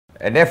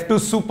And F2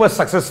 super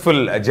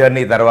successful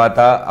journey తర్వాత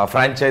ఆ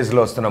ఫ్రాంచైజ్లో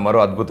వస్తున్న మరో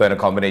అద్భుతమైన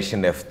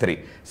కాంబినేషన్ F3.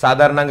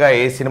 సాధారణంగా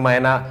ఏ సినిమా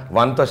అయినా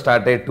 1తో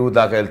స్టార్ట్ అయ్యి 2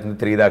 దాకా వెళ్తుంది,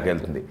 3 దాకా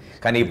వెళ్తుంది.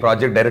 కానీ ఈ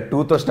ప్రాజెక్ట్ డైరెక్ట్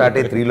 2తో స్టార్ట్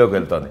అయ్యి 3లోకి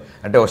వెళ్తుంది.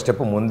 అంటే ఒక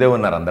స్టెప్ ముందే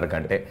ఉన్నారు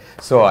అందరికంటే.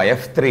 సో ఆ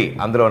F3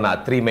 అందులో ఉన్న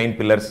 3 మెయిన్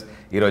పిల్లర్స్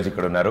ఈరోజు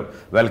ఇక్కడ ఉన్నారు.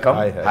 వెల్కమ్.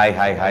 హాయ్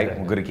హాయ్ హాయ్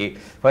ముగ్గురికి.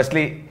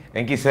 ఫస్ట్లీ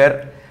వెంకీ సార్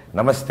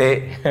నమస్తే.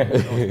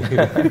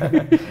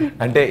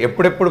 అంటే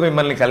ఎప్పుడెప్పుడు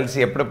మిమ్మల్ని కలిసి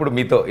ఎప్పుడెప్పుడు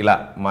మీతో ఇలా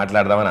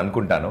మాట్లాడదామని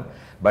అనుకుంటాను.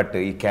 బట్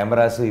ఈ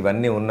కెమెరాస్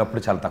ఇవన్నీ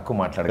ఉన్నప్పుడు చాలా తక్కువ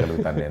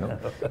మాట్లాడగలుగుతాను నేను.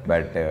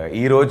 బట్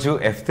ఈరోజు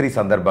F3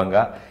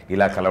 సందర్భంగా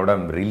ఇలా కలవడం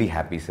really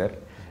happy sir.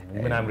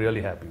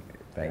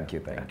 Thank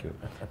you.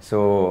 So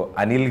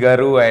Anil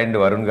గారు అండ్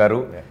వరుణ్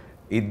గారు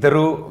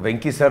ఇద్దరు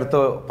వెంకీ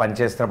సార్తో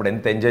పనిచేస్తున్నప్పుడు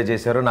ఎంత ఎంజాయ్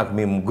చేశారో నాకు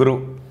మీ ముగ్గురు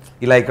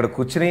ఇలా ఇక్కడ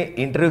కూర్చుని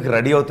ఇంటర్వ్యూకి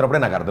రెడీ అవుతున్నప్పుడే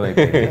నాకు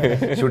అర్థమైపోయింది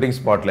షూటింగ్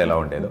స్పాట్లో ఎలా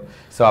ఉండేదో.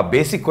 సో ఆ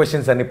బేసిక్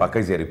క్వశ్చన్స్ అన్ని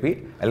పక్కకి జరిపి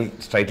I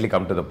straightly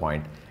come to the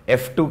point.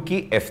 F2కి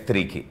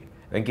F3కి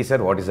Venki sir,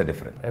 what is the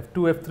difference?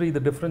 F2, F3,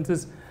 the difference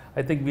is,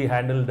 I think we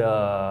handled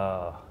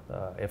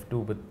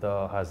F2 with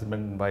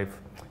husband and wife,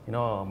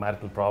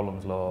 marital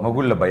problems.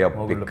 Mogulla baya.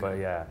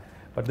 Yeah.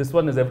 But this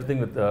one is everything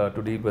with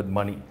to deal with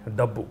money,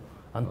 dabbu,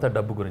 anta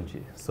dabbu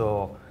gurinchi. So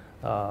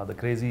the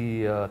crazy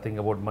thing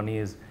about money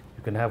is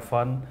you can have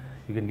fun,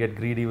 you can get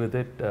greedy with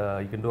it,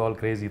 you can do all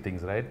crazy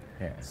things, right?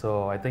 Yeah. So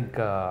I think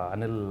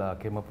Anil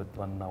came up with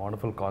one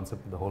wonderful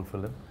concept in the whole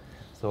film.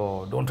 So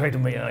don't try to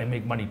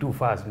make money too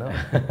fast, no?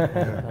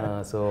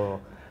 So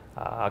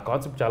our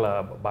concept chala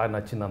baga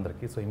nachindi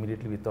andarki. So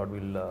immediately we thought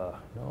we'll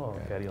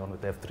carry on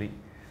with F3.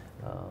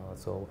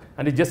 So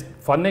and it's just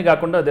fun e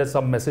gaakunda there's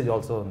some message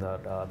also in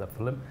the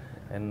film,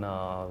 and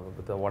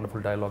with the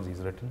wonderful dialogues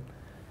he's written.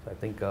 So I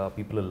think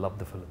people will love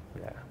the film.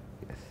 Yeah.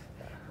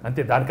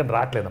 అంతే దానికన్నా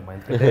రావట్లేదమ్మా.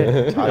 ఎందుకంటే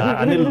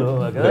అనిల్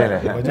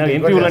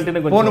ఇంటర్వ్యూలు అంటేనే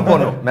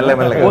కొంచెం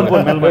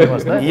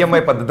మెల్లమెల్లగా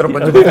EMI పద్ధతిలో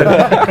కొంచెం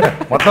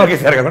మొత్తం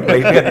ఒకేసారి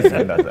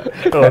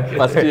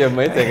first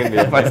EMI second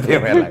first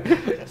EMI.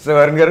 So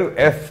Varun గారు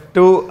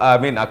F2 ఐ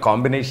మీన్ ఆ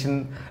కాంబినేషన్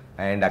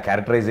అండ్ ఆ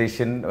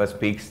క్యారెక్టరైజేషన్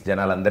స్పీక్స్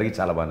జనాలందరికీ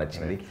చాలా బాగా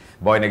నచ్చింది.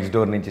 బాయ్ నెక్స్ట్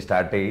డోర్ నుంచి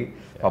స్టార్ట్ అయ్యి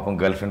పాపం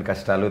గర్ల్ ఫ్రెండ్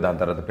కష్టాలు, దాని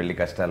తర్వాత పెళ్లి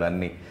కష్టాలు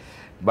అన్నీ.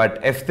 బట్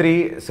F3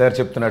 సార్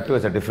చెప్తున్నట్టు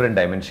ఇట్స్ అ డిఫరెంట్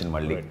డైమెన్షన్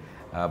మళ్ళీ,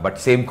 బట్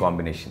సేమ్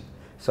కాంబినేషన్.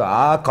 సో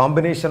ఆ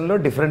కాంబినేషన్లో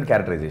different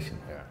characterisation.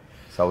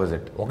 So how was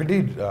it? ఒకటి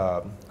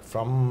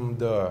ఫ్రమ్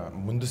ద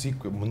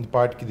ముందు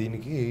పార్ట్కి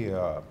దీనికి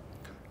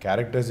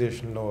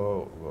క్యారెక్టరైజేషన్లో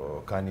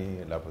కానీ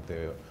లేకపోతే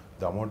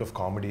ద అమౌంట్ ఆఫ్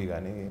కామెడీ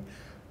కానీ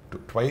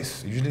ట్వైస్,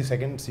 యూజువలీ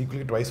సెకండ్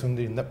సీక్వెల్కి ట్వైస్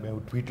ఉంది. మేము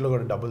ట్వీట్లో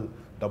కూడా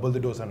డబుల్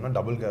ది డోస్ అన్నా,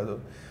 డబుల్ కాదు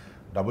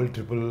డబుల్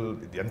ట్రిపుల్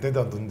ఎంతైతే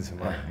అంత ఉంది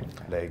సినిమా.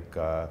 లైక్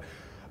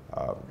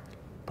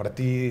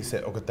ప్రతి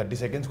ఒక 30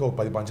 సెకండ్స్కి ఒక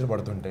 10 పంచులు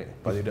పడుతుంటాయి,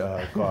 10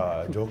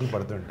 జోకులు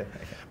పడుతుంటాయి.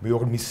 మీరు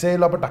ఒకటి మిస్ అయ్యే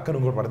లోపల టక్కన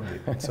ఇంకోటి పడుతుంది.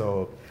 So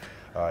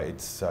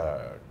it's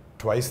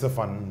twice the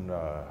fun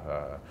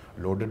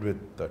loaded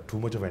with too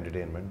much of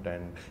entertainment.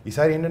 And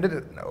ఈసారి ఏంటంటే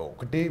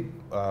ఒకటి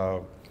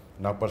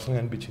నాకు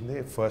పర్సనల్గా అనిపించింది,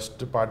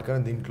 ఫస్ట్ పార్ట్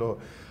కానీ దీంట్లో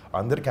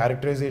అందరి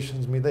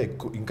క్యారెక్టరైజేషన్స్ మీద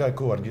ఇంకా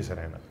ఎక్కువ వర్క్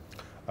చేశారు ఆయన.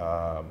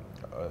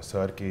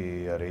 సార్కి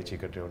రే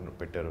చీకటి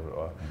పెట్టారు,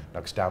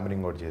 నాకు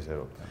స్టామరింగ్ కూడా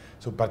చేశారు.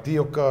 సో ప్రతి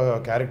ఒక్క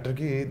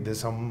క్యారెక్టర్కి ది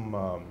సమ్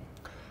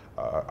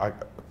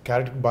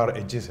క్యారెక్టర్కి బాగా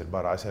ఎడ్జ్ చేశారు,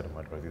 బాగా రాశారు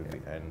అన్నమాట ప్రతిదీ.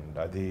 అండ్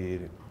అది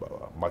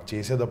మాకు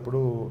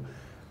చేసేటప్పుడు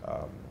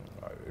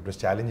it was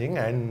challenging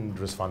and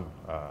it was fun.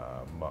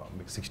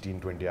 మీకు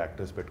 16-20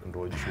 యాక్టర్స్ పెట్టుకుని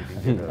రోజు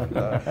shooting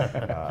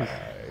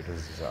it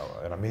was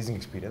an amazing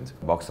experience.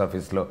 Box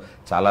ఆఫీస్లో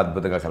చాలా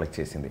అద్భుతంగా కలెక్ట్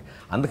చేసింది.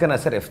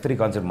 అందుకని సార్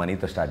F3 కాన్సెప్ట్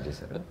మనీతో స్టార్ట్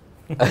చేశారు.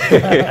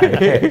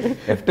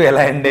 F2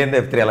 ఎలా ఎండ్ అయింది,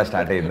 F3 ఎలా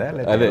స్టార్ట్ అయిందా?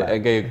 అదే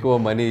ఇంకా ఎక్కువ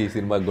మనీ ఈ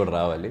సినిమాకి కూడా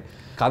రావాలి.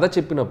 కథ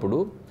చెప్పినప్పుడు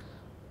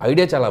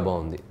ఐడియా చాలా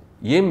బాగుంది,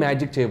 ఏం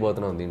మ్యాజిక్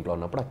చేయబోతున్నాం దీంట్లో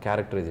అన్నప్పుడు ఆ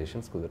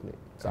క్యారెక్టరైజేషన్స్ కుదిరినాయి.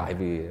 సో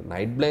అవి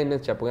నైట్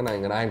బ్లైండ్నెస్ చెప్పగానే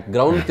ఇంకా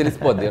గ్రౌండ్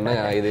తెలిసిపోద్ది,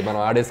 ఇది మనం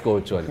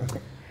ఆడేసుకోవచ్చు అని.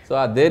 సో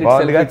అదే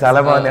చాలా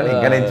బాగుంది.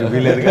 ఇంకా నేను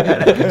చూపించలేదు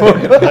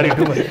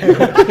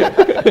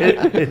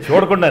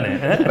చూడకుండానే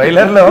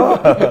ట్రైలర్లో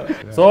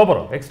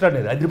సూపర్ ఎక్స్ట్రా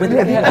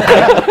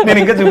నేను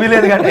ఇంకా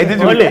చూపించలేదు కానీ అయితే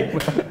చూడలే,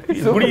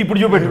 ఇప్పుడు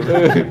చూపెట్టు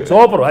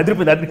సూపర్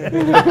అదిరిపోయింది.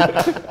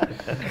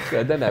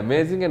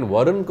 అమేజింగ్. అండ్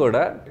వరుణ్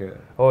కూడా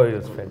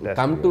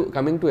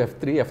కమింగ్ టు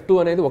F2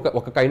 అనేది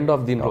ఒక కైండ్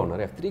ఆఫ్ దీంట్లో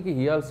ఉన్నారు. F3కి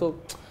హీ ఆల్సో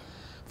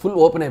ఫుల్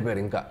ఓపెన్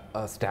అయిపోయారు. ఇంకా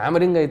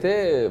స్టామరింగ్ అయితే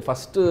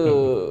ఫస్ట్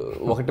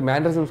ఒకటి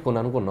మేనరిజమ్స్ కొన్ని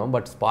అనుకున్నాం,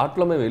 బట్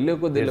స్పాట్లో మేము వెళ్ళే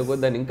కొద్ది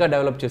దాన్ని ఇంకా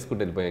డెవలప్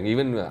చేసుకుంటూ వెళ్ళిపోయాం.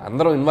 ఈవెన్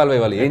అందరం ఇన్వాల్వ్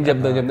అయ్యాలి, ఏం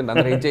చెప్తే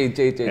అందరూ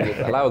ఇచ్చే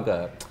అలా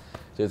ఒక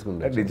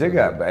చేసుకుంటారు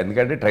నిజంగా.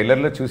 ఎందుకంటే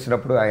ట్రైలర్లో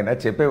చూసినప్పుడు ఆయన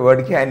చెప్పే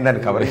వర్డ్కి ఆయన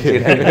దాన్ని కవర్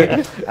చేయడానికి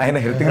ఆయన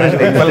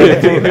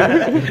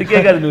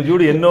కాదు, నువ్వు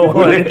చూడు ఎన్నో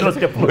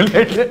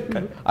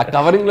ఆ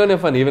కవరింగ్ లోనే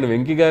ఫన్. ఈవెన్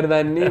వెంకీ గారి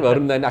దాన్ని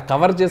వరుణ్ దాన్ని ఆ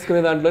కవర్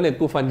చేసుకునే దాంట్లోనే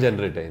ఎక్కువ ఫన్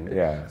జనరేట్ అయింది.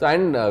 సో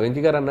అండ్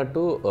వెంకీ గారు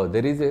అన్నట్టు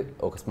దెర్ ఈజ్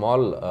ఒక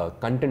స్మాల్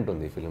కంటెంట్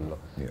ఉంది ఈ ఫిలింలో.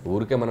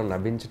 ఊరికే మనం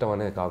నవ్వించడం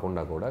అనేది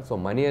కాకుండా కూడా సో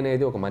మనీ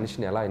అనేది ఒక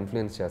మనిషిని ఎలా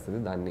ఇన్ఫ్లుయెన్స్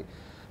చేస్తుంది, దాన్ని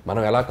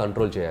మనం ఎలా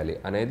కంట్రోల్ చేయాలి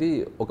అనేది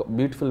ఒక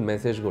బ్యూటిఫుల్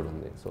మెసేజ్ కూడా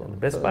ఉంది. సో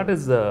బెస్ట్ పార్ట్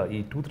ఇస్ ఈ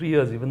 2-3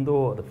 years, even though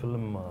the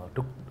film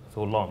took so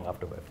long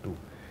after F2,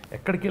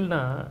 ఎక్కడికి వెళ్ళినా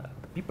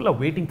people are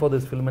waiting for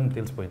this film అని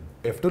తెలిసిపోయింది.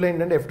 F2 లో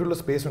ఏంటంటే F2 లో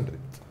స్పేస్ ఉంటుంది,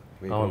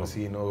 ఒక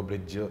సీన్, ఒక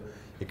బ్రిడ్జ్.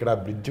 ఇక్కడ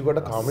బ్రిడ్జ్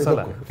కూడా కామెడీ.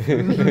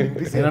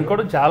 నేను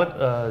అనుకోవడం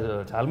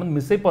చాలా మంది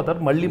మిస్ అయిపోతారు,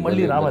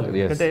 మళ్ళీ రావాలి,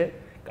 ఎందుకంటే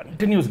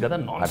కంటిన్యూస్ కదా,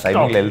 non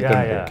stop.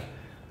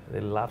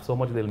 They laugh so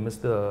much, they will miss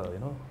the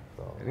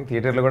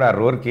థియేటర్లో కూడా ఆ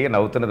రోర్కి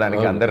నవ్వుతున్న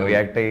దానికి అందరు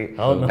రియాక్ట్ అయ్యి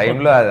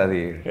టైంలో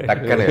అది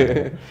టక్కనే.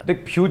 అంటే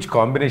హ్యూజ్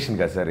కాంబినేషన్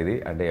కదా సార్ ఇది,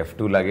 అంటే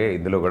F2 లాగే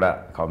ఇందులో కూడా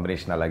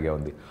కాంబినేషన్ అలాగే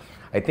ఉంది.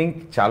 ఐ థింక్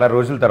చాలా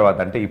రోజుల తర్వాత,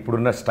 అంటే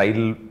ఇప్పుడున్న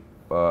స్టైల్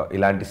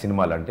ఇలాంటి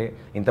సినిమాలు, అంటే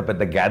ఇంత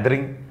పెద్ద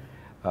gathering,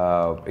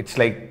 it's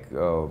like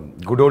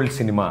good old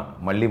cinema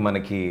మళ్ళీ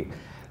మనకి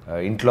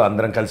ఇంట్లో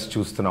అందరం కలిసి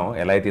చూస్తున్నాం,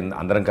 ఎలా అయితే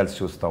అందరం కలిసి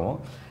చూస్తామో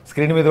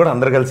స్క్రీన్ మీద కూడా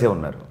అందరు కలిసే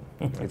ఉన్నారు.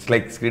 ఇట్స్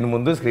లైక్ స్క్రీన్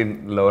ముందు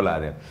స్క్రీన్లో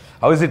అదే.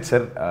 హౌ ఇస్ ఇట్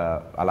సార్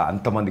అలా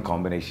అంతమంది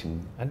కాంబినేషన్?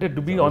 అంటే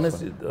to be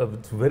honest,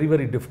 it's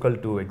very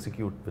difficult to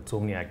execute with so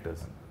many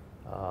actors.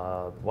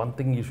 One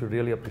thing you should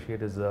really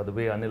appreciate is the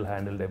way Anil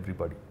handled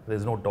everybody. There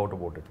is no doubt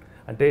about it.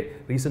 అంటే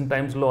recent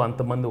టైమ్స్లో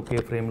అంతమంది ఒకే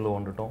ఫ్రేమ్లో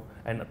ఉండటం,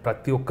 and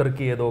ప్రతి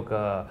ఒక్కరికి ఏదో ఒక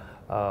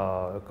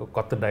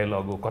కొత్త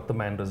డైలాగు, కొత్త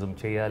మేనరిజం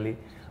చేయాలి,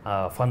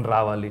 ఫన్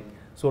రావాలి.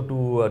 So to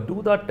do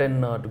that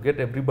and to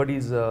get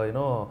everybody's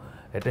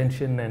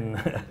attention and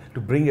to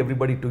bring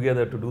everybody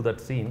together to do that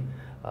scene,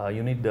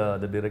 you need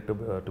the director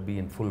to be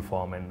in full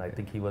form, and I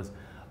think he was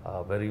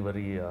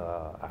very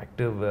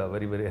active,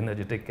 very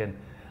energetic, and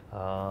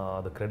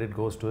the credit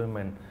goes to him,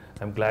 and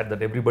I'm glad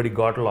that everybody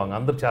got along.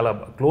 Andaru chala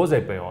close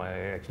ayipayam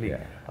actually.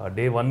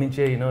 Day 1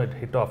 nunche it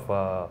hit off,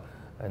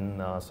 and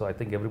so I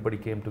think everybody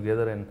came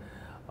together, and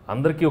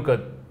andarki oka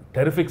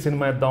terrific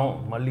cinema iddam,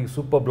 malli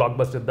super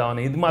blockbuster iddam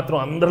ani idi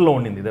matram andarlo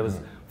undindi. There was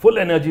full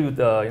energy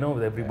with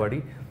with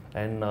everybody.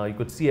 And you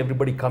could see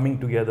everybody coming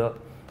together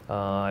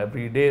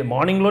every day.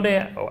 మార్నింగ్లోనే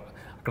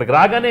అక్కడికి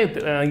రాగానే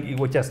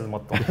వచ్చేస్తుంది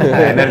మొత్తం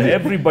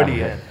everybody.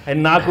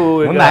 And నాకు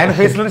ఆయన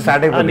ఫేస్లోనే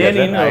start అయిపోయింది.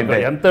 నేను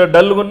ఎంత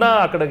డల్గా ఉన్నా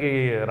అక్కడికి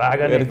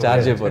రాగానే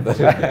చార్జ్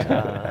అయిపోతారు.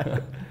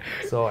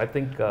 So I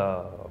think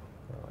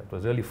it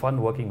was really fun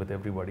working with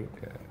everybody,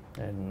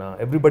 and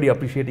everybody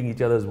appreciating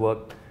each others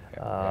work.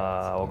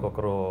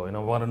 ఒక్కొక్కరు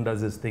one does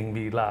this thing,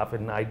 we laugh,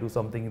 and I do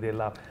something, they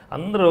laugh.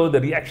 అందరూ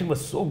the reaction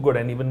was so good,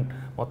 and even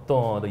మొత్తం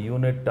the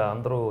unit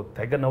అందరూ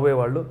తెగ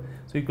నవ్వేవాళ్ళు.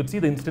 So you could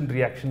see the instant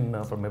reaction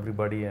from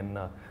everybody, and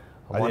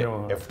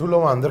F2 లో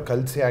అందరూ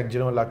కలిసి act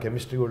చేయడం వల్ల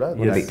chemistry కూడా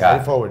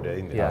ఫార్వర్డ్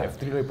అయింది.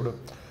 F3 లో ఇప్పుడు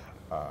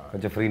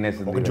కొంచెం ఫ్రీనెస్,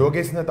 ఒక జోక్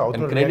వేసిన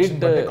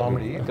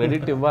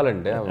క్రెడిట్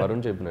ఇవ్వాలంటే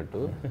వరుణ్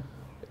చెప్పినట్టు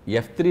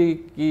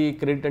F3కి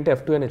క్రెడిట్ అంటే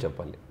F2 అనే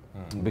చెప్పాలి.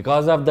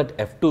 బికాస్ ఆఫ్ దట్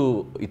F2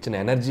 ఇచ్చిన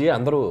ఎనర్జీ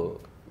అందరూ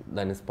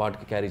దాన్ని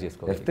స్పాట్కి క్యారీ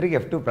చేసుకోవాలి. F3కి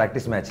F2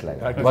 ప్రాక్టీస్ మ్యాచ్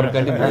లాగా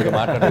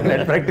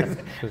నెట్ ప్రాక్టీస్.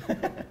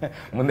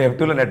 ముందు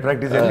F2లో నెట్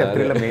ప్రాక్టీస్ అయితే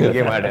F3లో మెయిన్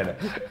గేమ్ ఆడాడు.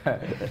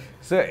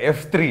 So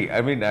F3 I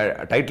mean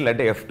title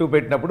అంటే F2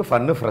 పెట్టినప్పుడు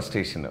ఫన్,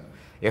 ఫ్రస్ట్రేషన్.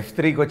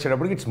 F3కి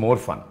వచ్చేటప్పుడు ఇట్స్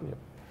మోర్ ఫన్.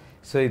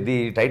 సో ఇది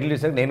టైటిల్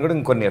చూసాక నేను కూడా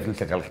ఇంకొన్ని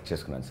ఎఫ్ఎల్స్ కలెక్ట్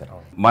చేసుకున్నాను సార్.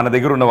 మన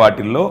దగ్గర ఉన్న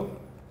వాటిల్లో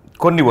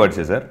కొన్ని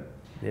వర్డ్సే sir.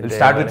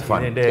 Start with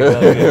fun.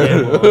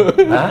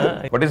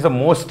 What is the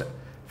most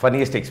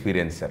funniest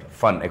experience sir,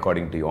 fun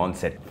according to you on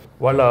set?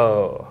 వాళ్ళ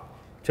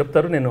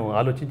చెప్తారు, నేను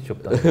ఆలోచించి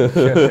చెప్తాను.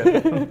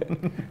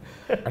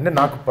 అంటే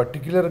నాకు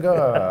పర్టిక్యులర్గా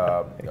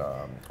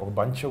ఒక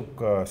బంచ్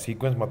ఒక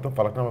సీక్వెన్స్ మొత్తం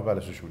ఫలక్నామా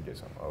ప్యాలెస్లో షూట్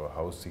చేశాను,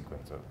 హౌస్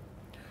సీక్వెన్స్.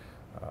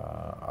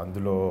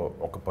 అందులో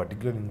ఒక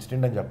పర్టిక్యులర్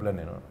ఇన్సిడెంట్ అని చెప్పలేను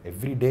నేను.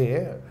 ఎవ్రీ డే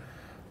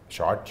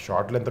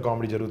షార్ట్లో ఎంత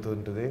కామెడీ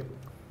జరుగుతుంటుంది,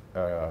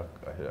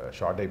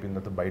 షార్ట్ అయిపోయిన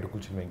తర్వాత బయట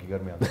కూర్చుని వెంకీ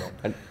గారు మీ అందరం,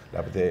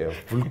 లేకపోతే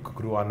ఫుల్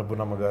క్రూ,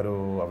 అన్నపూర్ణమ్మ గారు,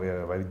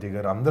 వైవిధ్య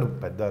గారు, అందరు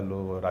పెద్దలు,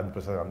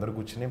 రాజప్రసాద్ అందరూ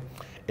కూర్చుని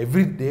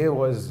ఎవ్రీ డే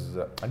వాజ్,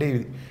 అంటే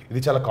ఇది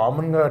చాలా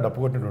కామన్గా డప్పు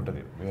కొట్టినట్టు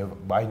ఉంటుంది.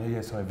 బాగా ఎంజాయ్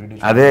చేస్తాం ఎవ్రీ డే.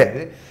 అదే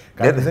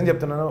నిజం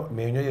చెప్తున్నాను,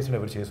 మేము ఎంజాయ్ చేసిన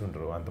ఎవరు చేసి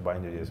ఉంటారు, అంత బాగా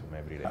ఎంజాయ్ చేస్తాం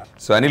ఎవ్రీ డే.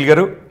 సో అనిల్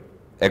గారు,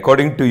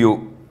 according to you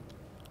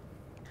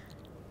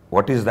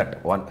what is that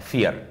one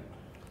fear?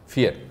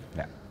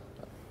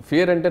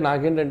 Fear అంటే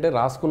నాకేంటంటే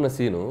రాసుకున్న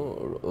సీను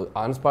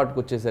ఆన్ స్పాట్కి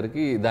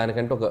వచ్చేసరికి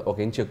దానికంటే ఒక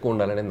ఇంచ్ ఎక్కువ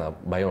ఉండాలనేది నా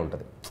భయం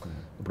ఉంటుంది.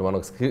 ఇప్పుడు మనం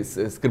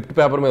స్క్రిప్ట్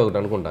పేపర్ మీద ఒకటి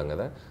అనుకుంటాం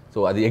కదా, సో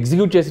అది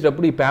ఎగ్జిక్యూట్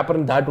చేసేటప్పుడు ఈ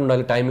పేపర్ని దాటి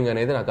ఉండాలి టైమింగ్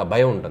అనేది నాకు ఆ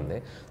భయం ఉంటుంది.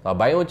 ఆ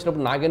భయం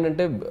వచ్చినప్పుడు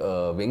నాకేంటంటే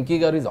వెంకీ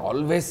గారు ఈజ్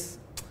ఆల్వేస్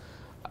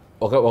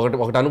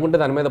ఒకటి అనుకుంటే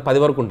దాని మీద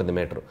 10 వరకు ఉంటుంది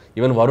matter.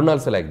 Even Varun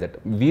also like that.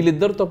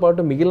 వీళ్ళిద్దరితో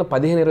పాటు మిగిలిన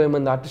 15-20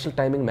 మంది ఆర్టిస్టుల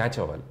టైమింగ్ మ్యాచ్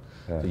అవ్వాలి.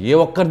 ఏ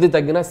ఒక్కరిది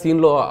తగ్గినా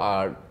సీన్లో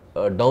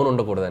డౌన్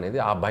ఉండకూడదు అనేది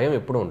ఆ భయం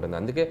ఎప్పుడూ ఉంటుంది.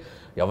 అందుకే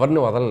ఎవరిని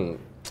వదలని.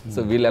 సో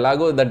వీళ్ళు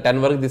ఎలాగో దాన్ని 10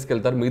 వరకు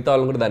తీసుకెళ్తారు, మిగతా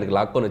వాళ్ళని కూడా దానికి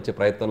లాక్కొని వచ్చే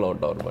ప్రయత్నంలో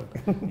ఉంటాం అనమాట.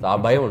 ఆ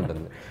భయం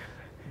ఉంటుంది.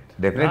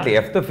 డెఫినెట్లీ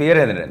ఎఫ్తో ఫియర్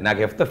అయింది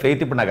నాకు. ఎఫ్తో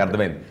ఫెయిత్ ఇప్పుడు నాకు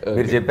అర్థమైంది.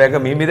 మీరు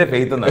చెప్పాక మీ మీదే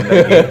ఫెయిత్ ఉంది.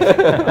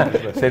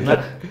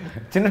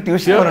 చిన్న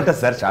ట్యూషన్ ఉంటుంది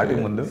సార్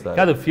స్టార్టింగ్ ముందు.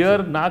 కాదు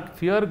ఫియర్, నాకు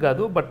ఫియర్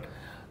కాదు, బట్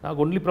నాకు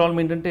ఓన్లీ ప్రాబ్లం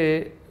ఏంటంటే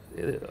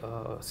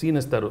సీన్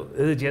ఇస్తారు,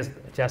 ఏదో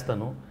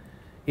చేస్తాను,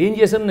 ఏం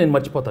చేశాను నేను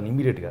మర్చిపోతాను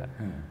ఇమీడియట్గా.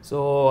 సో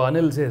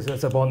అనిల్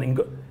సార్ బాగుంది,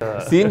 ఇంకో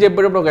సీన్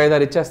చెప్పేటప్పుడు ఒక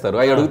 5-6 ఇచ్చేస్తారు,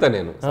 అవి అడుగుతాను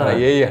నేను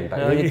ఏ అంట.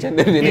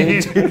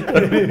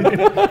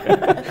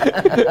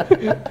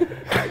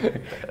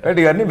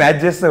 ఇవన్నీ మ్యాచ్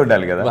చేస్తూ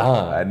ఉండాలి కదా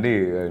అన్ని.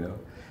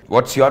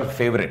 What's your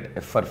favourite,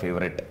 for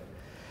favourite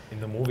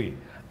in the movie?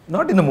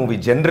 Not in the movie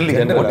generally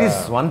what is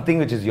one thing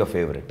which is your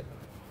favourite?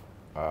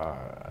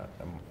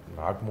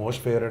 నాకు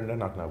మోస్ట్ ఫేవరెట్ అంటే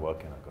నాకు నా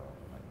వర్క్. నాకు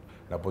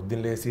నా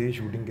పొద్దున్న లేచి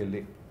షూటింగ్కి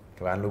వెళ్ళి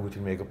వ్యాన్లో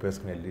కూర్చొని మేకప్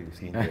వేసుకుని వెళ్ళి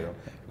సీన్ చేయడం,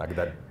 నాకు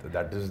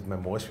that is my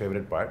most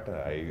favourite part.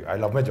 I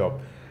love my job.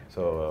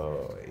 So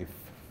if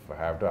I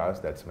have to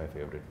ask, that's my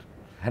favourite.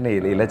 అని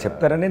ఇలా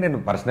చెప్తారని నేను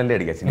పర్సనల్లీ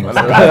అడిగా సినిమా.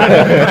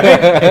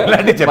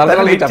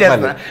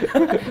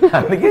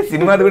 అందుకే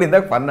సినిమాది కూడా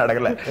ఇందాక ఫన్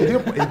అడగలే.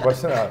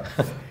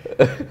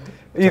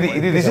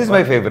 ఇది దిస్ ఇస్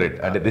మై ఫేవరెట్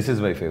అంటే this is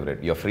my favourite.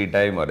 Your free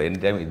time or any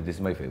time this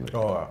is my favourite.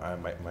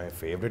 My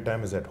favourite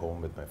time is at home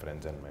with my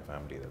friends and my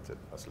family. That's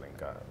it. అసలు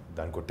ఇంకా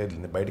దాన్ని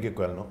కొట్టేది బయటకి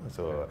ఎక్కువ వెళ్ళను.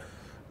 So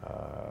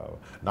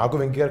నాకు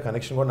వెంకీ గారి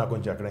కనెక్షన్ కూడా నాకు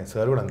కొంచెం అక్కడ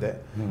సార్ కూడా అంతే.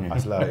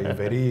 అసలు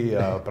వెరీ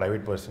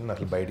ప్రైవేట్ పర్సన్.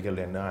 అసలు బయటికి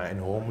వెళ్ళాను ఆయన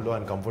హోమ్లో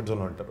ఆయన కంఫర్ట్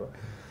జోన్లో ఉంటారు.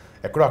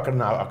 ఎక్కడో అక్కడ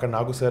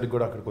నాకు సార్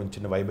కూడా అక్కడ కొంచెం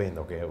చిన్న వైబ్ అయింది.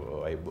 Okay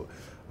vibe.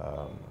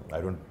 I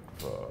don't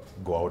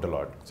go out a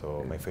lot. So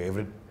my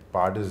favourite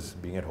part is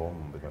being at home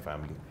with my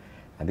family.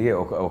 అందుకే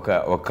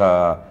ఒక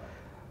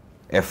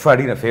ఎఫ్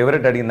అడిగిన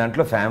ఫేవరెట్ అడిగిన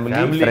దాంట్లో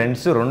ఫ్యామిలీ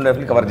ఫ్రెండ్స్ రెండు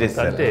ఎఫ్లు కవర్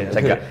చేస్తారు.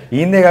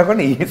 ఈయనే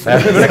కాకుండా ఈ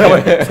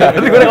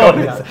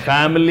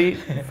family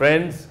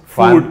friends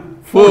food.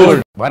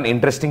 One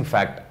interesting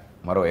fact,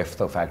 మరో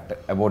ఎఫ్తో ఫ్యాక్ట్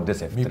అబౌట్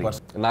దిస్ ఎఫ్.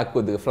 నాకు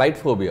కొద్దిగా ఫ్లైట్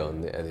ఫోబియా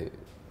ఉంది, అది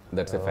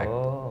దట్స్ ఎ ఫ్యాక్ట్.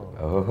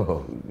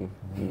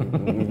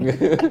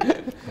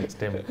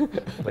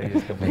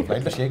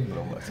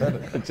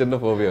 చిన్న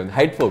ఫోబియా ఉంది,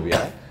 హైట్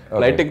ఫోబియా.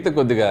 ఫ్లైట్ ఎక్కితే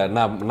కొద్దిగా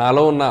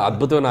నాలో ఉన్న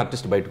అద్భుతమైన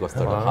ఆర్టిస్ట్ బయటకు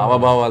వస్తాడు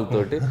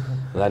హావభావాలతోటి.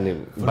 దాన్ని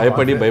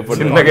భయపడి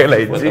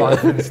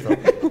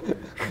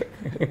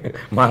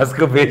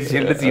mask face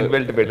shield seat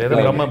belt పెట్టారు.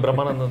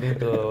 బ్రహ్మానందం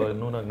దీంతో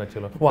నువ్వు నాకు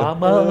నచ్చలో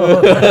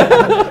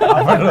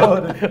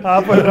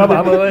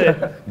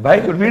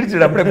భయపడి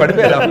వీడిచుడు అప్పుడే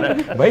పడిపోయా.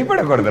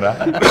 భయపడకూడదురా.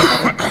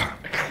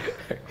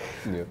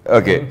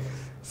 Okay,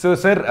 so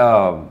sir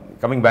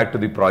coming back to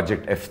the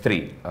project F3,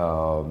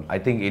 I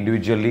think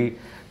individually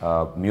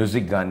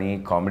music కానీ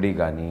కామెడీ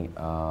కానీ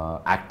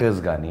యాక్టర్స్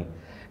కానీ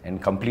అండ్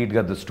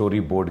కంప్లీట్గా ద స్టోరీ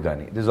బోర్డ్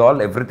కానీ this all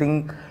everything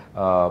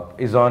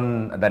is on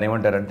దాని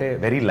ఏమంటారంటే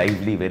very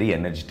lively, very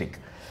energetic.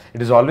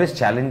 It is always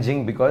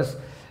challenging because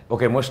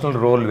ఒక emotional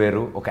role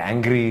వేరు, ఒక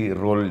యాంగ్రీ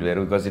రోల్ వేరు,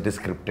 because it is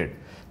scripted.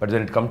 But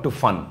when it come to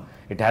fun,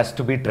 it has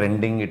to be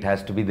trending, it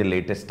has to be the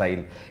latest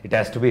style, it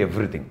has to be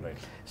everything.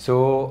 So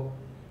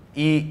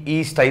ఈ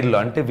స్టైల్లో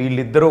అంటే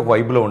వీళ్ళిద్దరూ ఒక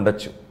వైబ్లో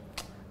ఉండొచ్చు.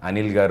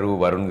 అనిల్ గారు,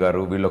 వరుణ్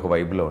గారు వీళ్ళు ఒక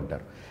వైబ్లో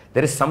ఉంటారు.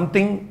 There is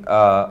something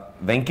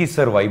Venky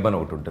sir vibe అని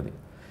ఒకటి ఉంటుంది.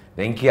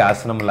 వెంకీ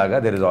ఆసనం లాగా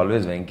there is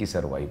always Venky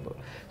sir vibe.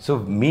 So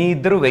మీ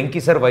ఇద్దరు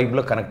వెంకీ సార్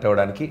వైబ్లో కనెక్ట్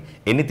అవ్వడానికి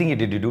anything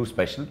it did do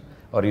special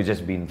are you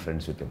just been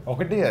friends with him?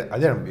 ఒకటి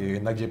అదే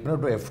నాకు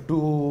చెప్పినట్టు F2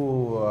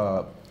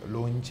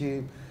 లోంచి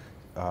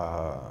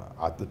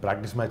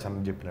ప్రాక్టీస్ మ్యాచ్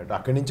అని చెప్పినట్టు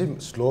అక్కడి నుంచి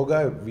స్లోగా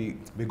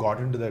we got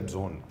in to that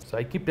zone. So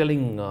I keep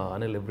telling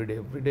Anil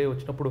everyday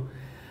వచ్చినప్పుడు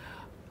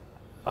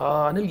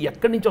అనిల్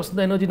ఎక్కడి నుంచి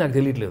వస్తుంది ఎనర్జీ నాకు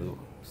తెలియట్లేదు.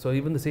 So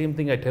even the same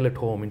thing I tell at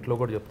home, ఇంట్లో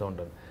కూడా చెప్తూ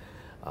ఉంటాను.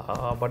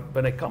 But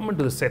when I come in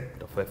to the set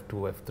of F2,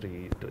 F3,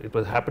 it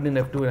was happen in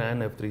F2 and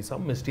F3,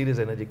 some mysterious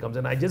energy comes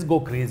and I just go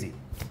crazy.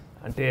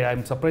 అంటే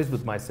I'm surprised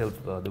with my self,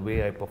 the way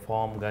I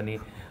perform కానీ,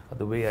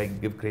 the way I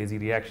give crazy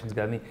reactions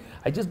కానీ.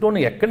 I just don't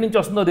know ఎక్కడి నుంచి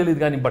వస్తుందో తెలియదు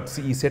కానీ, but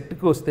ఈ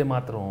సెట్కి వస్తే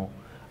మాత్రం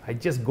I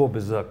just go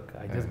berserk,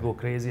 I just go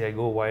crazy, I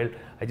go wild.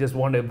 I just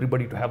want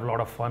everybody to have a lot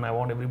of fun, I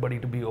want everybody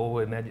to be over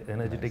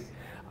energetic.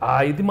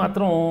 ఇది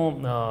మాత్రం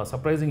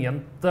సర్ప్రైజింగ్.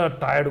 ఎంత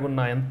టైర్డ్గా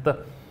ఉన్నా, ఎంత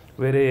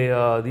వేరే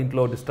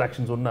దీంట్లో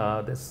డిస్ట్రాక్షన్స్ ఉన్నా,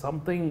 there's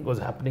something was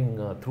happening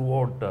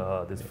throughout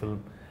this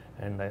film.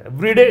 And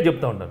everyday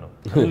చెప్తా ఉంటాను,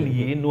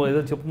 నువ్వు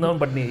ఏదో చెప్తున్నావు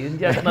బట్ నేను ఏం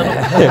చేస్తున్నాను,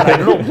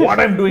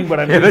 వాట్ ఐమ్ డూయింగ్,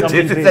 బట్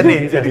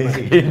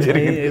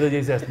ఏదో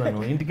చేసేస్తున్నాను.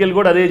 ఇంటికి వెళ్ళి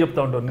కూడా అదే చెప్తా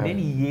ఉంటాను,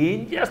 నేను ఏం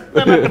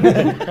చేస్తున్నాను,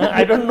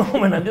 I don't know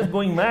man, I'm just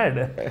going mad.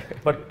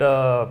 But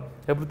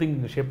everything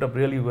shaped up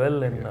really well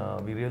and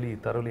we really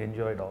thoroughly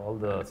enjoyed all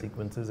the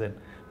sequences. And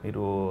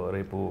మీరు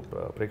రేపు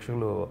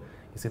ప్రేక్షకులు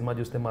ఈ సినిమా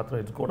చూస్తే మాత్రం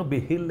it's gonna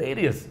B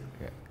hilarious.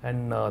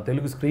 And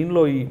Telugu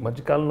స్క్రీన్లో ఈ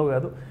మధ్యకాలంలో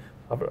కాదు,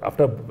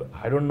 after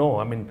I don't know,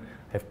 I mean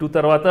F2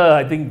 తర్వాత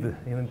ఐ థింక్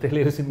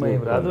తెలియని సినిమా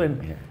ఏం రాదు. అండ్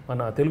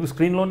మన Telugu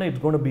స్క్రీన్లోనే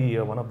it's gonna be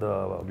one of the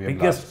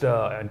biggest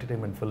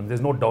entertainment film, there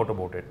is no doubt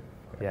about it.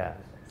 Yeah.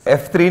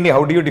 F3ని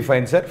how do you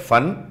define sir?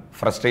 Fun,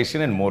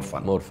 frustration and more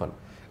fun. More fun.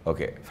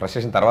 Okay,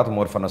 frustration తర్వాత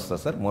more fun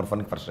వస్తుంది sir, more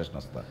ఫన్కి frustration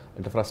వస్తుంది.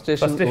 అంటే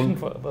frustration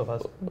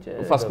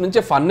first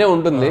నుంచే ఫన్నే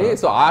ఉంటుంది.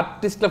 So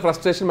ఆర్టిస్ట్ల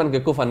frustration మనకి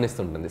ఎక్కువ fun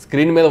ఇస్తుంటుంది,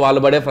 screen మీద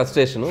వాళ్ళు పడే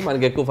ఫ్రస్ట్రేషన్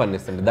మనకి ఎక్కువ ఫన్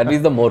ఇస్తుంది. That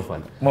is the more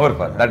fun. More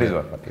fun, that is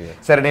more fun.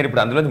 సరే, నేను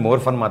ఇప్పుడు అందులో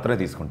మోర్ ఫన్ మాత్రమే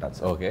తీసుకుంటాను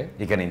సార్. ఓకే,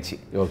 ఇక నుంచి.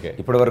 ఓకే,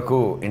 ఇప్పటి వరకు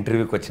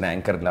ఇంటర్వ్యూకి వచ్చిన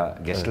యాంకర్ల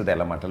గెస్టులతో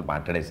ఎలా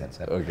మాట్లాడేశాను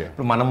సార్. ఓకే,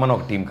 ఇప్పుడు మనం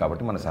ఒక టీం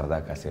కాబట్టి మన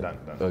సరదా కాసేపు.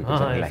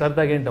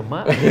 సరదాగా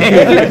ఏంటమ్మా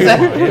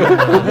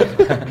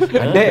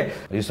అంటే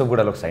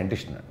యూసఫ్గూడలో ఒక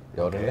సైంటిస్ట్ ఉన్నాడు,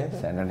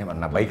 అంటే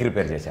నా బైక్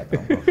రిపేర్ చేశాక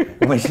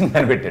మెషిన్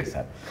దాన్ని పెట్టాడు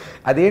సార్.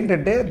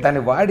 అదేంటంటే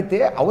దాన్ని వాడితే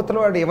అవతల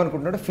వాడు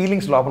ఏమనుకుంటున్నాడో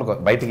ఫీలింగ్స్ లోపల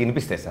బయటకి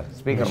వినిపిస్తాయి సార్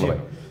స్పీకర్లో.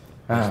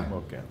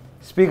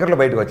 స్పీకర్లో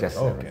బయటకు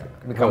వచ్చేస్తారు.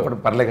 మీకు కంఫర్ట్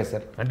పర్లేదు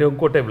సార్. అంటే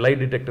ఇంకో టైప్ లైట్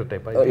డిటెక్టర్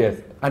టైప్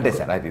అంటే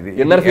సార్ అది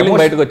ఇన్నర్ ఫీలింగ్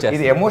బయటకు వచ్చేది.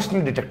 ఇది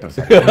ఎమోషనల్ డిటెక్టర్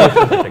సార్.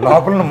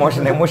 లోపల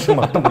ఎమోషన్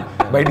మొత్తం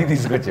బయటికి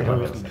తీసుకొచ్చే.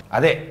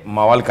 అదే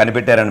మా వాళ్ళు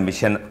కనిపెట్టారని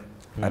మిషన్.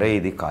 అరే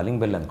ఇది కాలింగ్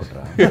బెల్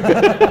అనుకుంటారా?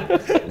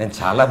 నేను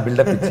చాలా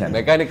బిల్డప్ ఇచ్చాను.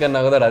 మెకానిక్ అన్నా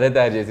కదా అదే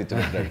తయారు చేసి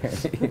ఇచ్చాను.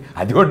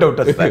 అది కూడా డౌట్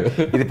వస్తుంది.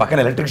 ఇది పక్కన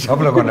ఎలక్ట్రిక్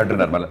షాప్ లో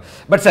కొన్నట్టున్నారు మళ్ళీ.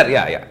 But sir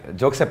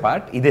jokes A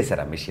part, ఇదే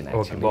సార్ ఆ మిషన్.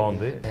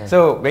 బాగుంది. సో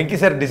వెంకీ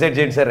సార్ డిసైడ్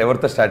చేయండి సార్,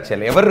 ఎవరితో స్టార్ట్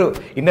చేయాలి, ఎవరు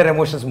ఇన్నర్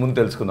ఎమోషన్స్ ముందు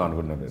తెలుసుకుందాం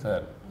అనుకుంటున్నారు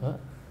సార్?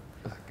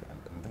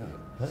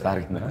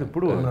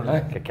 ఇప్పుడు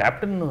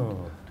కెప్టెన్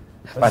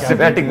ఫస్ట్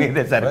బ్యాటింగ్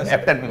మీదే సార్,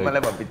 కెప్టెన్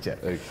మిమ్మల్ని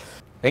పంపించారు.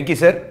 వెంకీ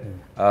సార్,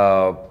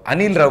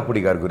 అనిల్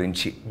రావుపూడి గారి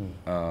గురించి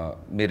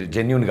మీరు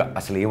జెన్యున్గా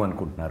అసలు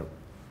ఏమనుకుంటున్నారు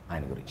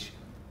ఆయన గురించి?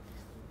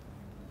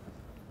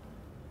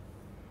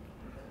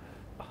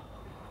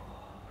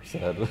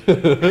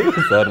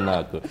 సార్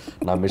నాకు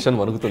నా మిషన్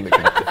వణుకుతుంది.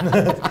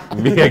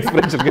 మీ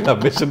ఎక్స్ప్రెషన్కి నా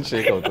మిషన్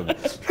షేక్ అవుతుంది.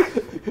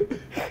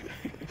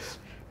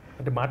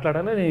 అంటే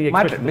మాట్లాడాలా?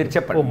 మీరు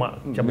చెప్పండి.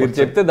 మీరు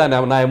చెప్తే దాని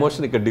నా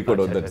ఎమోషన్ ఇక్కడ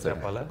డికోడ్ అవుతుంది సార్.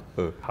 చెప్పాలా?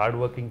 Hard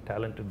working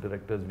talented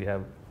directors we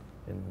have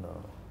in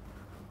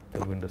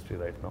Telugu industry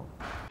right now.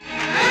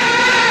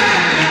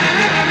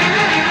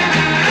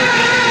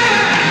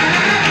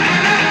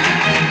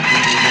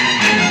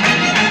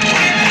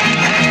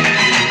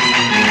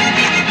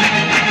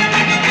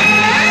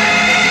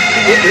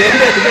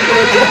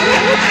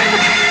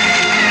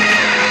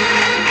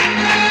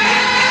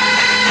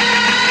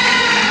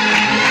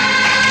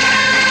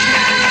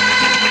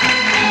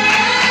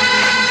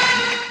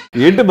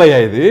 ఏంటి భయ్యా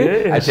ఇది?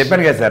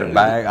 చెప్పాను కదా సార్,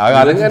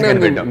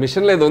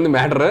 మిషన్ లేదు ఉంది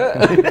మ్యాటర్.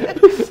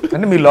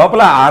 అంటే మీ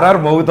లోపల ఆర్ఆర్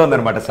మోగుతోంది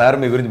అనమాట సార్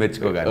మీ గురించి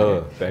మెచ్చుకోగానే.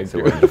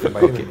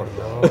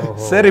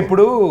 సార్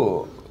ఇప్పుడు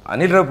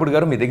అనిల్ రావుపూడి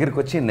గారు మీ దగ్గరికి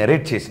వచ్చి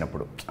నెరేట్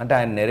చేసినప్పుడు, అంటే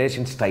ఆయన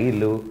నెరేషన్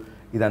స్టైల్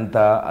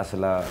ఇదంతా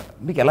అసలు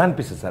మీకు ఎలా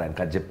అనిపిస్తుంది సార్? ఆయన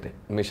కథ చెప్తే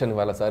మిషన్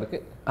వాళ్ళ సార్కి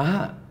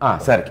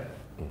సార్కి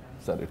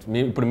సార్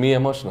ఇప్పుడు మీ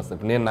ఎమోషన్ వస్తుంది.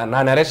 ఇప్పుడు నేను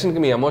నా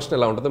నెరేషన్కి మీ ఎమోషన్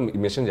ఎలా ఉంటుందో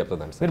మిషన్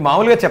చెప్తుందండి సార్. మీరు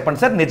మామూలుగా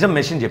చెప్పండి సార్, నిజం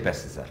మెషిన్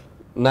చెప్పేస్తుంది సార్.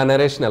 నా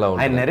నెరేషన్ ఎలా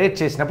ఉంటుంది? ఆయన నెరేట్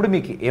చేసినప్పుడు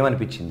మీకు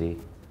ఏమనిపించింది?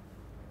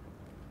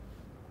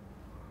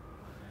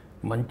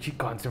 మంచి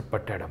కాన్సెప్ట్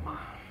పట్టాడమ్మా,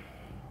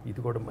 ఇది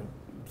కూడా మంచి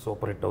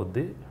సూపర్ హిట్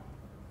అవుద్ది,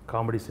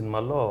 కామెడీ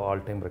సినిమాల్లో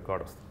ఆల్ టైమ్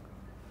రికార్డ్ వస్తుంది.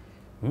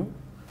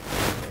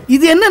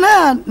 இது என்னன்னா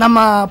நம்ம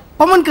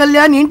பவன்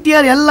கல்யாண்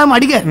என்டிஆர் எல்லாம்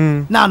அடிக்க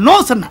நான் நோ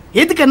சொன்ன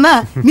எதுக்குன்னா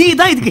நீ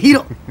தான் இதுக்கு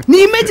ஹீரோ, நீ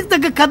இமேஜுக்கு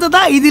தக்க கதை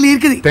தான் இதுல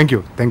இருக்குது. Thank you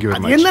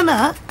very much. என்னன்னா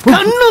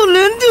கண்ணுல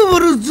இருந்து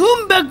ஒரு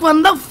ஜூம் பேக்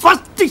வந்தா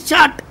ஃபர்ஸ்ட்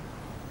ஷாட்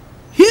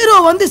ஹீரோ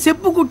வந்து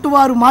செப்பு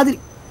குட்டுவாரு மாதிரி.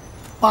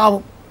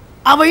 பாவம்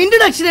அவ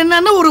இன்ட்ரடக்ஷன்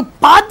என்னன்னா ஒரு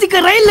பாத்திக்க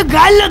ரயில்ல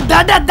கால்ல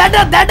தட தட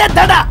தட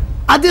தட,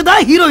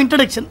 அதுதான் ஹீரோ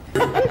ఇంట్రడక్షన్.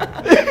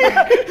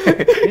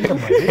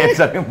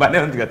 బానే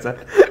ఉంది కదా సార్?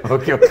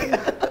 Okay okay.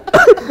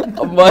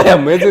 అమ్మాయి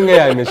అమేజింగ్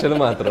ఆ మిషన్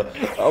మాత్రం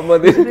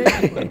అమ్మది.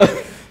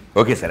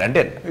 ఓకే సార్,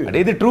 అంటే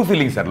ఇది ట్రూ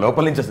ఫీలింగ్ సార్,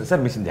 లోపల నుంచి వస్తుంది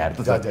సార్. మిషన్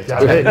జాగ్రత్త సార్,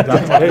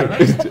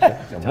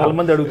 చాలా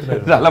మంది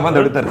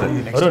అడుగుతున్నారు సార్.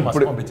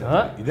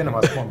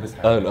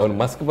 అవును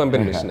మస్క్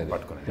పంపిన మిషన్ అది,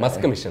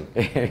 మస్క్ మిషన్.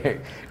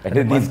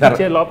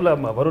 అంటే లోపల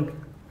వరుణ్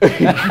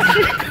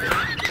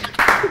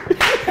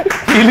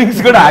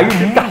ఫీలింగ్స్ కూడా ఆగి.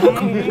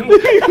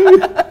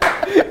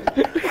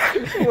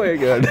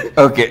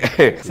 ఓకే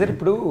సార్,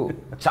 ఇప్పుడు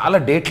చాలా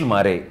డేట్లు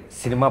మారాయి.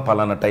 సినిమా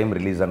పలానా టైం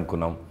రిలీజ్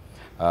అనుకున్నాం,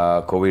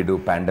 కోవిడ్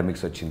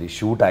పాండమిక్స్ వచ్చింది,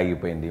 షూట్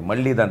ఆగిపోయింది,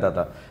 మళ్ళీ దాని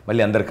తర్వాత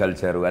మళ్ళీ అందరు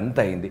కలిసారు,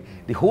 అంతా అయింది.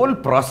 ఈ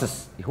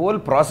హోల్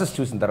ప్రాసెస్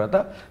చూసిన తర్వాత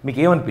మీకు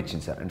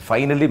ఏమనిపించింది sir? And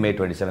finally May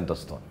 27th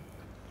వస్తాం.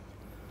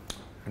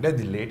 అంటే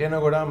అది లేట్ అయినా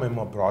కూడా మేము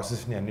ఆ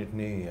ప్రాసెస్ని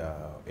అన్నిటినీ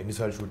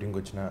ఎన్నిసార్లు షూటింగ్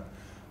వచ్చినా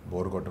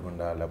బోర్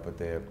కొట్టకుండా,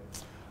 లేకపోతే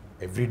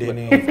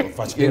ఎవ్రీడేని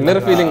ఫస్ట్ ఇన్నర్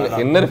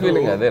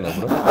ఫీలింగ్ అదేనా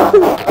బ్రో?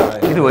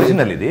 ఇది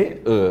ఒరిజినల్, ఇది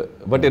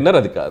బట్ ఇన్నర్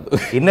అది కాదు.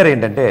 ఇన్నర్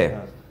ఏంటంటే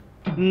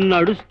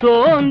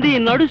నడుస్తోంది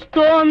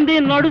నడుస్తోంది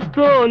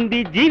నడుస్తోంది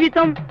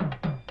జీవితం,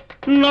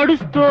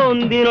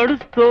 నడుస్తోంది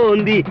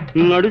నడుస్తోంది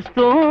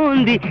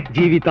నడుస్తోంది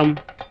జీవితం.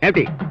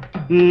 ఏంటి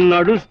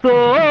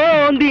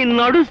నడుస్తోంది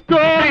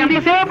నడుస్తోంది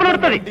సేపు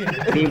నడుస్తుంది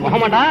నీ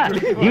మొహమాట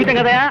జీవితం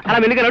కదా, అలా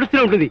మెల్లిగా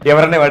నడుస్తూనే ఉంటుంది.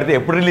 ఎవరన్నా పడితే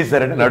ఎప్పుడు రిలీజ్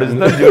సార్ అంటే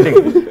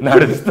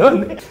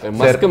నడుస్తుంది.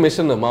 మస్క్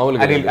మిషన్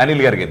మామూలుగా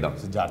అనిల్ గారికి ఇద్దాం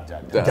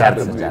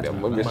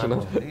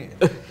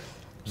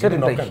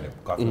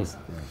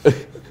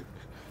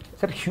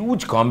సార్.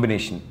 హ్యూజ్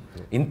కాంబినేషన్,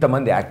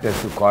 ఇంతమంది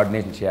యాక్టర్స్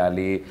కోఆర్డినేషన్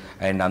చేయాలి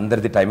అండ్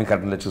అందరిది టైమింగ్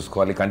కరెక్ట్గా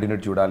చూసుకోవాలి,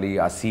 కంటిన్యూటీ చూడాలి,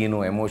 ఆ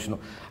సీను ఎమోషను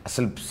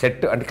అసలు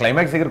సెట్ అంటే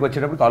క్లైమాక్స్ దగ్గరికి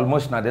వచ్చేటప్పుడు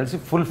ఆల్మోస్ట్ నాకు తెలిసి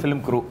full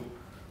film crew,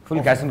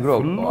 full caste and crew,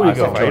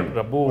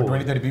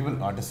 20-30 people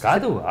artist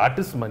కాదు,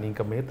 ఆర్టిస్ట్ మనీ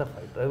ఇంకా మిగతా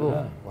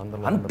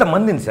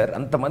అంతమందిని సార్,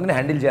 అంతమందిని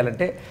హ్యాండిల్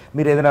చేయాలంటే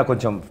మీరు ఏదైనా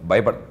కొంచెం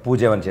పూజ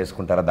ఏమైనా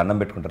చేసుకుంటారా, దండం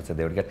పెట్టుకుంటారు సార్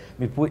దేవుడికి?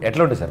 మీ పూజ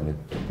ఎట్లా ఉంటుంది సార్? మీరు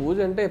పూజ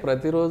అంటే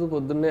ప్రతిరోజు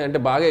పొద్దున్నే, అంటే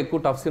బాగా ఎక్కువ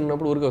టఫ్ సీన్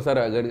ఉన్నప్పుడు ఊరికి ఒకసారి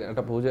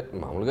అంటే పూజ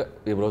మామూలుగా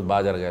ఈ రోజు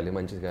బాగా జరగాలి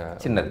మంచిగా,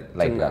 చిన్నది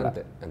లైట్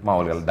అంతే,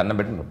 మామూలుగా దండం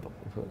పెట్టి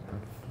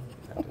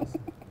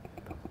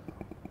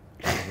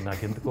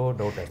నాకెందుకో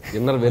డౌట్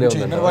ఇన్నర్ వేరే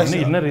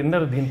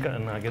ఇన్నర్ దీనికి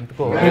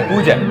నాకెందుకో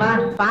పూజ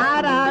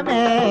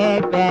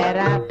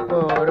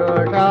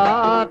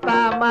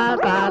పురుషోత్తమ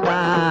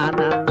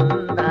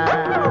సదానంద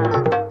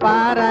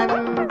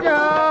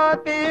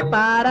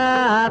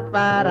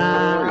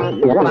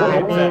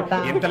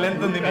ఇంత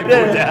లెంత్ ఉంది మీ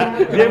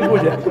ఏం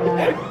పూజ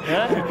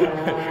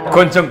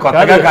కొంచెం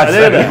కొత్తగా కాదు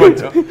సార్,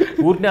 కొంచెం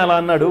ఊరిని అలా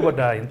అన్నాడు.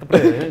 బట్ ఇంత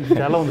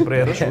చాలా ఉంది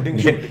ప్రేయర్.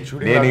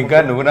 నేను ఇంకా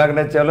నువ్వు నాకు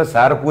నచ్చాలో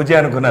సార్ పూజ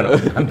అనుకున్నాను,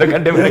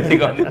 అంతకంటే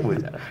వెరైటీగా ఉంది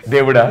పూజ.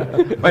 దేవుడా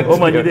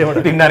మంచి దేవుడా.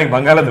 తినడానికి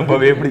బంగాళాదుంప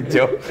వేపుడు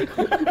ఇచ్చావు.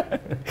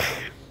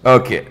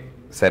 ఓకే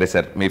సరే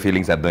సార్, మీ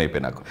ఫీలింగ్స్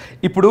అర్థమైపోయి నాకు.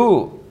 ఇప్పుడు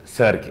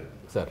సార్కి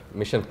సార్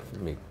మిషన్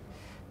మీకు.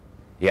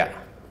 Yeah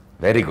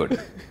very good.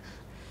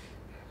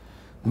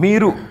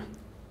 మీరు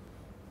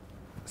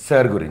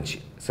సార్ గురించి,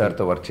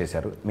 సార్తో వర్క్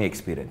చేశారు, మీ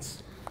ఎక్స్పీరియన్స్.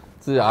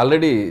 సో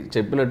ఆల్రెడీ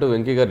చెప్పినట్టు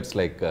వెంకీ గారు it's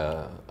like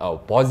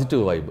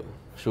positive vibe.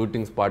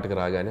 Shooting స్పాట్కి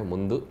రాగానే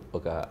ముందు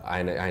ఒక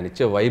ఆయన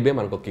ఇచ్చే వైబే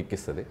మనకు ఒక కిక్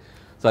ఇస్తుంది.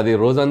 సో అది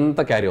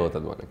రోజంతా క్యారీ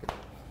అవుతుంది మనకి.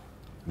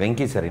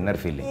 Venky sir inner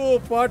feeling.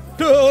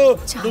 పట్టు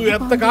నువ్వు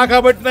ఎంత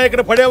కాకబట్టినా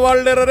ఇక్కడ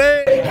పడేవాళ్ళు లేరే.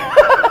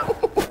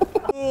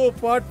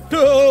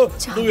 పట్టు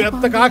నువ్వు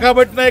ఎంత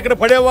కాకబట్టినా ఇక్కడ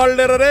పడేవాళ్ళు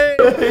లేరే.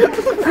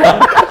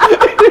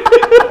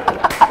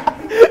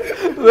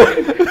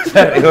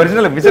 సార్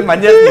ఒరిజినల్ మిషన్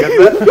పనిచేస్తుంది కదా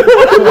సార్.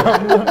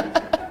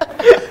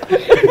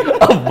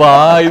 అబ్బా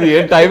ఇది ఏ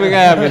టైమింగ్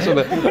మిషన్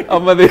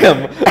అమ్మది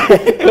అమ్మ.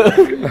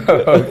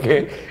 ఓకే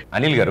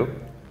అనిల్ గారు,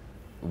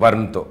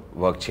 వరుణ్తో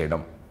వర్క్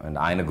చేయడం అండ్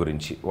ఆయన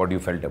గురించి what you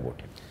felt about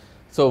it?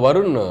 So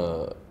Varun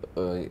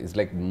is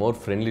like more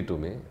friendly to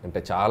me. అంటే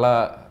చాలా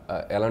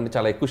ఎలా అంటే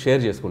చాలా ఎక్కువ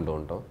షేర్ చేసుకుంటూ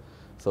ఉంటాం.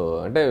 సో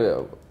అంటే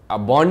ఆ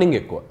బాండింగ్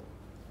ఎక్కువ,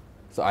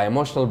 సో ఆ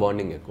ఎమోషనల్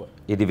బాండింగ్ ఎక్కువ.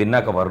 ఇది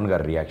విన్నాక వరుణ్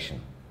గారి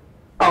రియాక్షన్?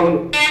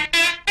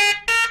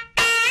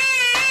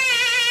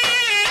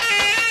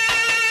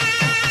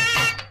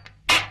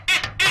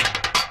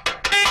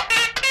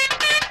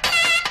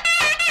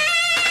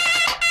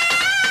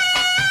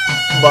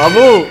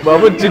 బాబు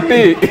బాబు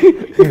చిట్టి.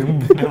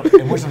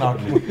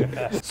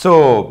 సో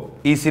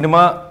ఈ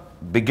సినిమా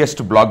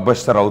బిగ్గెస్ట్ బ్లాక్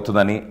బస్టర్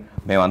అవుతుందని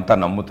మేమంతా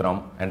నమ్ముతున్నాం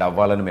అండ్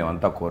అవ్వాలని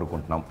మేమంతా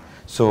కోరుకుంటున్నాం.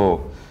 సో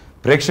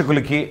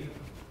ప్రేక్షకులకి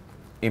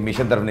ఈ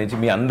మిషన్ తరఫు నుంచి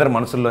మీ అందరి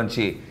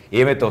మనసుల్లోంచి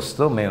ఏమైతే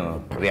వస్తుందో మేము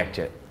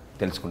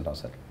తెలుసుకుంటాం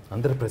సార్.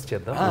 అందరూ ప్రెస్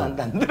చేద్దాం.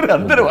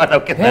 అందరూ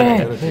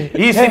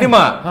ఈ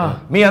సినిమా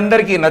మీ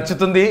అందరికీ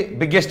నచ్చుతుంది,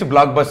 బిగ్గెస్ట్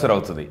బ్లాక్ బస్టర్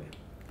అవుతుంది.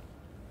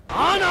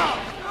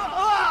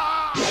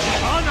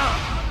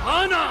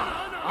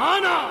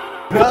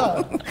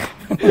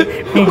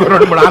 ఇంకో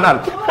 2-3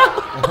 ఆనాలు.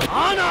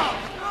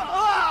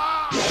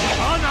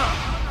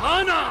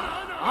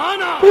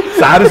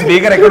 సార్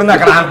స్పీకర్ ఎక్కడుంది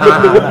అక్కడ.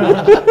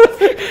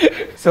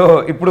 సో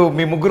ఇప్పుడు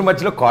మీ ముగ్గురు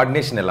మధ్యలో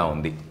కోఆర్డినేషన్ ఎలా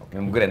ఉంది, మీ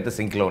ముగ్గురు ఎంత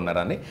సింక్లో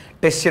ఉన్నారా అని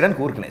టెస్ట్ చేయడానికి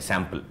ఊరుకునే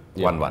శాంపుల్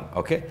 1-1.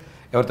 ఓకే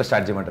ఎవరితో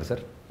స్టార్ట్ చేయమంటారు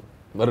సార్?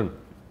 Varun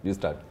you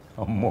start.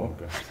 అమ్మో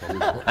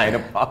ఆయన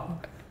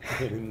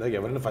ఇందాక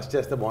ఎవరైనా ఫస్ట్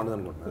చేస్తే బాగుంటుంది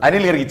అనుకుంటున్నాను.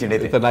 అనిల్ గారికి ఇచ్చిండి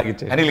అయితే. నాకు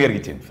ఇచ్చేయండి. అనిల్ గారికి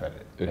ఇచ్చింది. సరే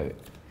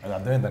అది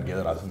అర్థమైంది, దానికి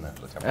ఏదో రాసింది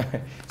అట్లా.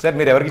 సార్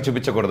మీరు ఎవరికి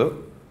చూపించకూడదు.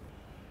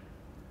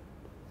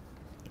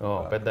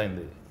 పెద్ద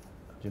అయింది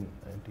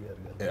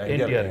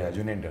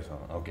junior NTR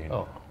song. Okay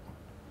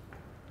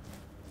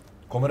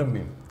Komaram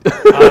Bhim.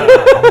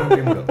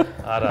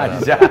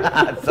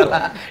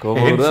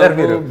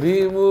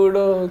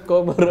 భీముడో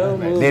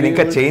కొమరము. నేను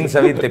ఇంకా చైన్స్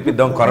అవి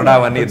తెప్పిద్దాం, కొరడా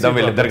అవన్నీ ఇద్దాం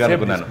వీళ్ళిద్దరికి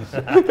అనుకున్నాను.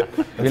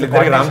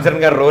 వీళ్ళిద్దరికి రామ్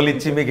చరణ్ గారు రోల్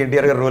ఇచ్చి మీకు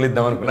ఎన్టీఆర్ గారు రోల్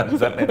ఇద్దాం అనుకున్నాను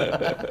సార్ నేను.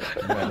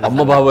 అమ్మ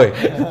బాబోయ్.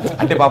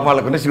 అంటే పాపం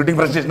వాళ్ళకున్న షూటింగ్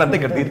ఫ్రస్ట్రేషన్ అంతా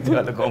ఇక్కడ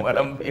తీర్చేవాళ్ళు.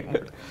 కొమరం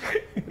భీముడు.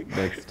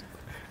 నెక్స్ట్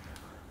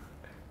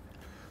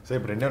సో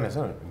ఇప్పుడు 2 ఉన్నాయి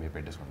సార్, మీరు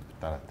పెట్టేసుకోండి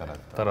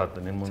తర్వాత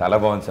నేను చాలా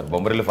బాగుంది సార్.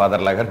 బొమ్మరిల్లు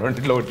ఫాదర్ లాగా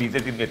 2లో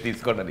తీసేసి మీరు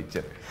తీసుకోండి అని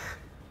ఇచ్చారు.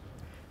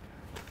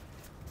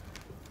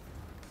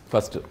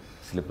 ఫస్ట్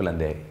స్లిప్పులు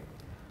అందే.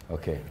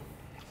 ఓకే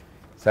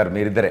సార్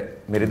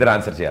మీరిద్దరు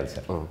ఆన్సర్ చేయాలి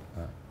సార్.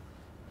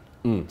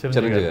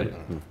 చిరంజీవి గారు.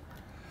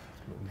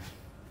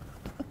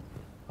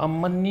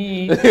 అమ్మని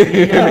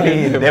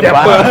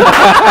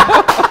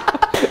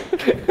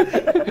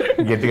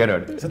గట్టిగానే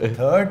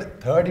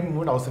థర్డ్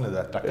మూడు అవసరం లేదు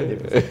టక్ అని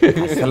చెప్పి.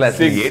 అసలు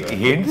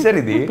ఏంటి సార్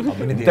ఇది,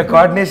 ఇంత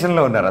కోఆర్డినేషన్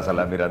లో ఉన్నారు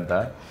అసలు మీరంతా.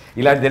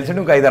 ఇలాంటి తెలిసి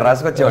ఇంకో 5-6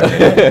 రాసుకొచ్చేవాడు.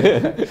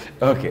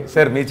 ఓకే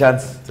సార్ మీ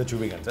ఛాన్స్ సార్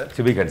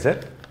చూపించండి సార్.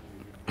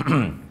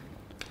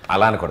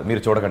 అలా అనకూడదు,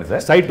 మీరు చూడకండి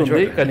సార్. సైట్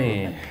ఉంది కానీ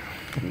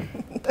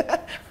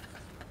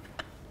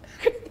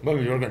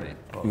చూడకండి.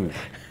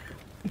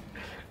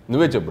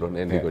 నువ్వే చెప్పు బ్రో,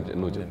 నేను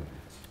నువ్వు చెప్పు.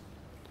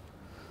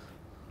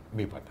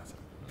 మీ పాట సార్.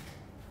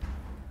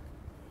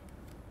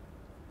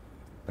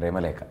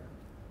 ప్రేమలేఖ.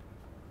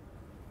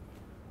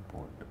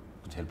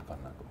 కొంచెం హెల్ప్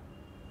కాదు నాకు.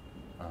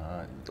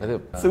 అదే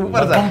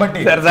సూపర్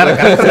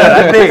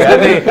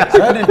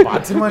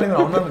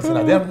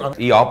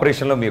ఈ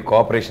ఆపరేషన్ లో మీ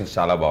కోఆపరేషన్స్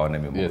చాలా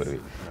బాగున్నాయి మీ ముగ్గురివి.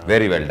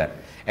 Very well done.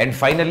 And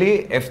finally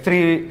F3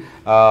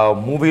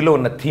 మూవీలో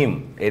ఉన్న థీమ్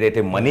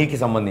ఏదైతే మనీకి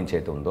సంబంధించి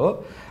అయితే ఉందో,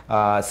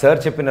 సార్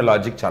చెప్పిన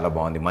లాజిక్ చాలా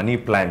బాగుంది, మనీ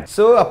ప్లాంట్.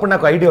 సో అప్పుడు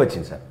నాకు ఐడియా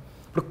వచ్చింది సార్.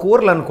 ఇప్పుడు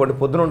కూరలు అనుకోండి,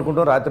 పొద్దున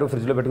వండుకుంటాం, రాత్రి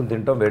ఫ్రిడ్జ్లో పెట్టుకుని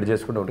తింటాం, వేడి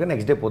చేసుకుంటూ ఉంటే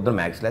నెక్స్ట్ డే పొద్దున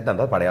మ్యాక్స్లో అయితే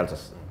అంతా పడేయాల్సి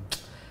వస్తుంది.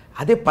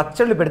 అదే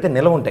పచ్చళ్ళు పెడితే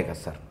నిలవ ఉంటాయి కదా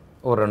సార్,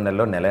 ఓ 2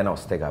 నెలలో నెలైనా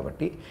వస్తాయి.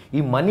 కాబట్టి ఈ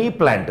మనీ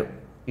ప్లాంట్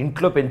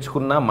ఇంట్లో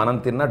పెంచుకున్నా మనం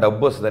తిన్నా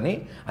డబ్బు వస్తుందని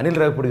అనిల్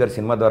రావిపూడి గారు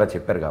సినిమా ద్వారా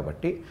చెప్పారు.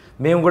 కాబట్టి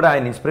మేము కూడా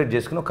ఆయన ఇన్స్పిరేట్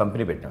చేసుకుని ఒక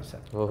కంపెనీ పెట్టాం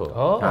సార్.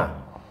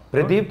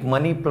 ప్రదీప్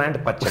మనీ ప్లాంట్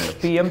పచ్చళ్ళు,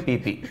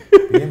 PMPP.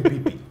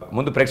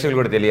 ముందు ప్రేక్షకులు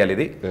కూడా తెలియాలి,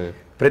 ఇది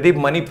ప్రదీప్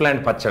మనీ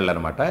ప్లాంట్ పచ్చళ్ళు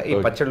అనమాట. ఈ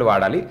పచ్చళ్ళు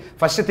వాడాలి.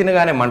 ఫస్ట్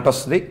తినగానే మంట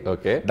వస్తుంది,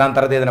 దాని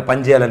తర్వాత ఏదైనా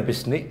పని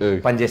చేయాలనిపిస్తుంది,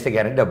 పని చేస్తే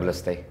గ్యారెంటీ డబ్బులు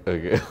వస్తాయి.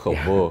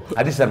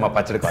 అది సార్ మా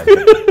పచ్చడి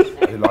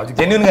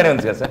జెన్యూన్ గానే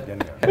ఉంది కదా సార్.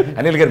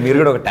 అనిల్ గారు మీరు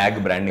కూడా ఒక tag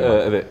branding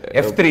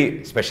F3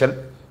 special.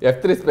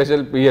 F3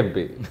 special PMP.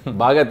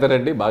 బాగా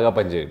తినండి, బాగా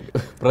పని చేయండి.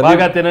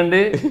 బాగా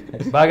తినండి,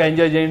 బాగా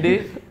ఎంజాయ్ చేయండి,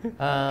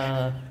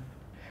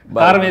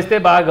 కారం వేస్తే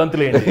బాగా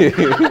గంతులేయండి.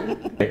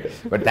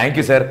 But thank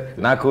you sir.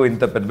 నాకు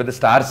ఇంత పెద్ద పెద్ద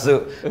స్టార్స్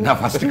నా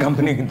ఫస్ట్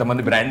కంపెనీకి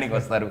ఇంతమంది బ్రాండింగ్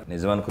వస్తారు,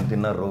 నిజం అనుకుని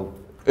తిన్నారు.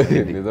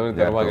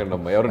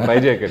 ఎవరు ట్రై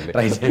చేయకండి.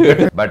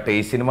 బట్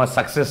ఈ సినిమా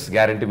సక్సెస్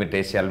గ్యారంటీ మీరు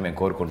టేస్ట్ చేయాలని మేము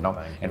కోరుకుంటున్నాం.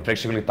 అండ్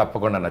ప్రేక్షకులకి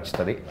తప్పకుండా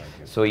నచ్చుతుంది.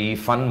 సో ఈ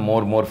ఫన్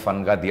మోర్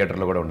ఫన్ గా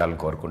థియేటర్లో కూడా ఉండాలని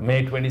కోరుకుంటున్నాం.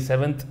 May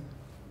 27th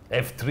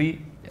F3.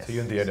 See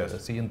you in theaters.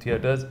 See you in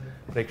theaters.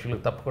 ప్రేక్షకులు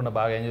తప్పకుండా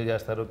బాగా ఎంజాయ్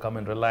చేస్తారు. Come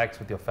and relax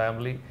with your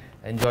family,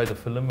 enjoy the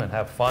film and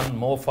have fun,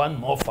 more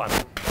fun.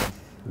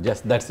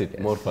 Just that's it,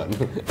 more fun.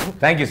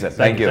 Thank you sir.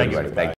 Thank you everybody.